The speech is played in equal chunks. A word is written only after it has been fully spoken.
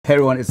Hey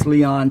everyone, it's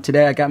Leon.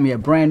 Today I got me a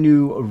brand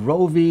new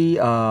ROVE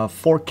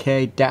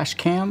 4K dash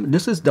cam.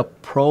 This is the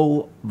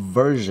Pro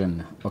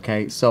version.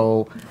 Okay,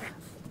 so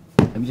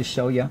let me just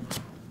show you.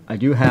 I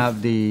do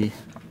have the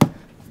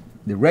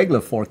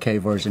regular 4K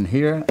version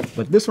here,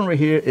 but this one right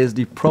here is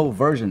the Pro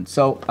version.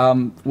 So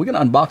we're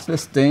gonna unbox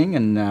this thing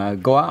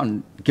and go out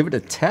and give it a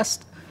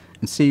test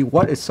and see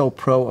what is so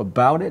pro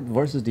about it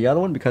versus the other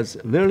one, because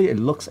literally it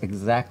looks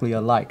exactly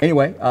alike.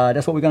 Anyway,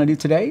 that's what we're gonna do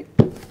today.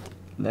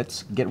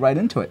 Let's get right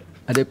into it.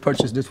 I did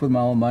purchase this with my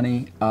own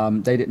money.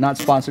 They did not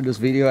sponsor this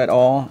video at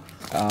all.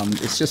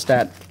 It's just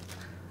that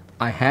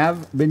I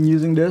have been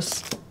using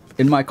this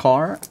in my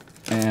car,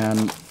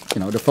 and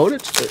you know, the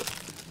footage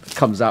it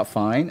comes out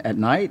fine at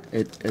night.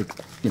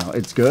 You know,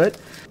 it's good.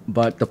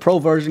 But the Pro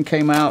version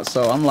came out,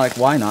 so I'm like,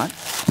 why not?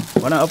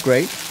 Why not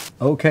upgrade?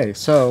 Okay,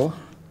 so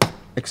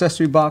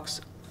accessory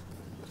box,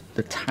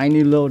 the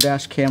tiny little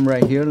dash cam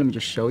right here. Let me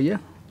just show you.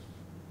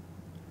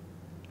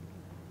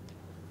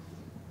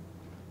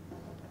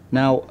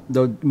 Now,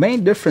 the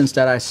main difference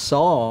that I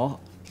saw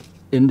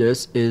in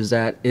this is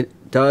that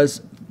it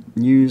does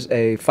use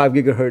a 5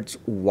 gigahertz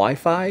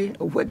Wi-Fi,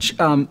 which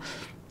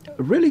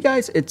really,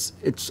 guys,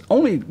 it's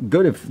only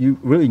good if you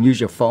really use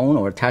your phone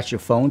or attach your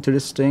phone to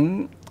this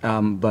thing.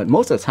 But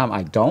most of the time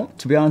I don't,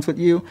 to be honest with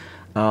you.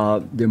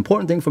 The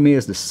important thing for me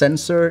is the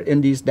sensor in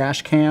these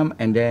dash cam,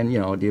 and then, you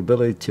know, the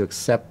ability to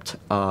accept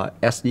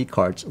SD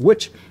cards,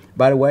 which,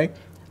 by the way,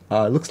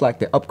 looks like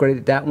they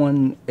upgraded that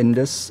one in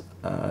this.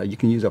 You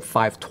can use a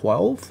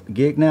 512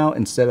 gig now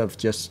instead of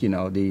just, you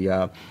know,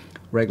 the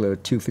regular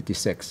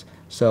 256.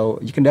 So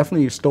you can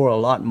definitely store a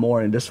lot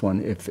more in this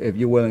one if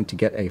you're willing to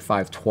get a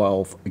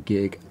 512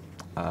 gig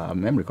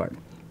memory card.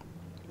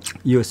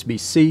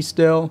 USB-C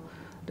still,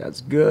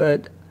 that's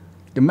good.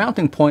 The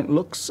mounting point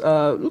looks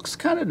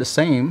kind of the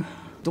same.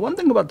 The one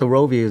thing about the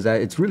ROVE is that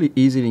it's really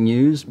easy to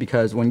use,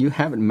 because when you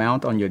have it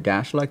mount on your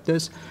dash like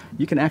this,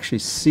 you can actually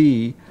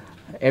see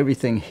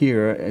everything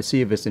here and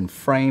see if it's in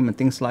frame and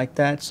things like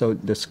that. So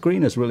the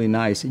screen is really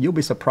nice. You'll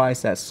be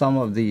surprised that some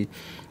of the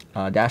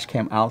dash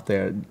cam out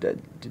there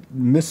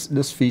miss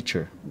this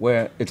feature,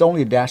 where it's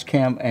only a dash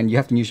cam and you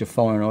have to use your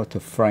phone in order to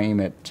frame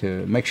it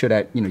to make sure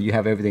that, you know, you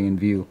have everything in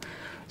view.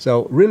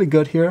 So really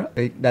good here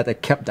that they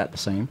kept that the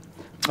same.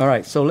 All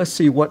right, so let's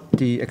see what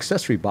the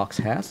accessory box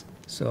has.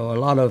 So a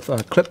lot of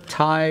clip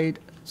tied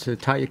to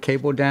tie your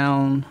cable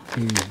down.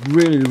 These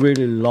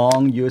really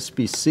long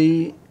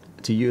USB-C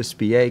to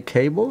USB-A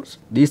cables.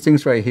 These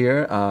things right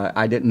here,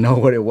 I didn't know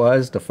what it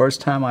was the first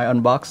time I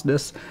unboxed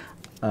this,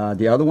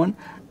 the other one.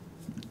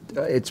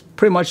 It's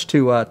pretty much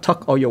to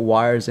tuck all your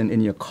wires in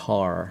your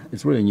car.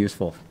 It's really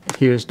useful.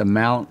 Here's the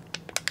mount,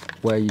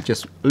 where you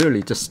just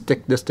literally just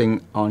stick this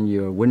thing on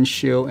your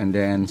windshield and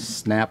then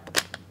snap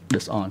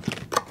this on.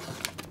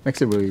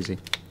 Makes it really easy.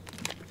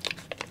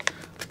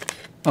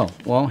 Oh,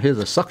 well, here's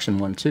a suction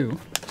one too.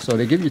 So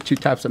they give you two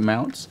types of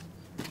mounts.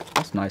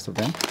 That's nice of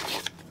them.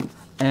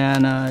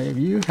 And if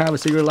you have a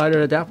cigarette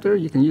lighter adapter,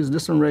 you can use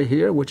this one right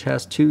here, which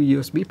has two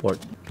USB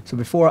ports. So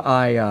before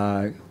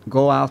I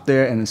go out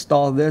there and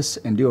install this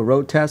and do a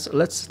road test,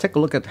 let's take a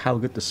look at how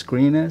good the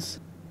screen is.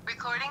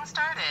 Recording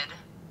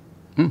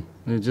started.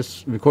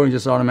 Recording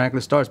just automatically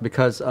starts,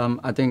 because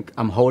I think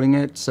I'm holding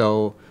it,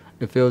 so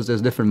it feels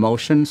there's different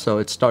motion, so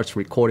it starts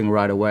recording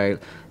right away.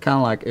 Kind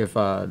of like if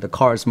the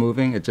car is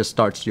moving, it just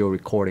starts your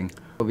recording.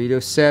 Video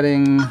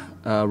setting,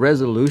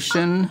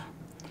 resolution.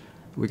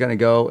 We're gonna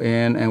go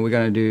in and we're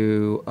gonna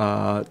do,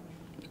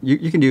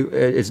 you can do,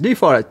 it's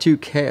default at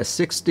 2K at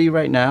 60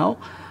 right now,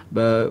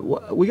 but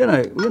we're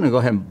gonna go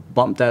ahead and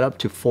bump that up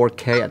to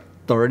 4K at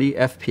 30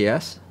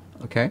 FPS,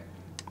 okay?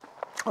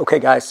 Okay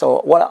guys,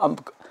 so what I'm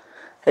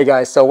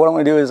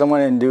gonna do is I'm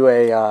gonna do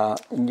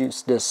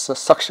use this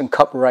suction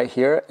cup right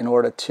here in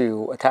order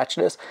to attach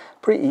this.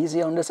 Pretty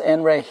easy on this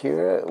end right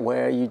here,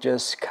 where you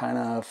just kind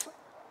of,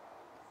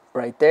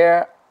 right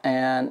there,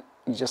 and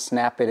you just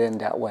snap it in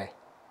that way.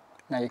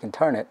 Now you can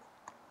turn it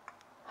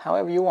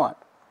however you want.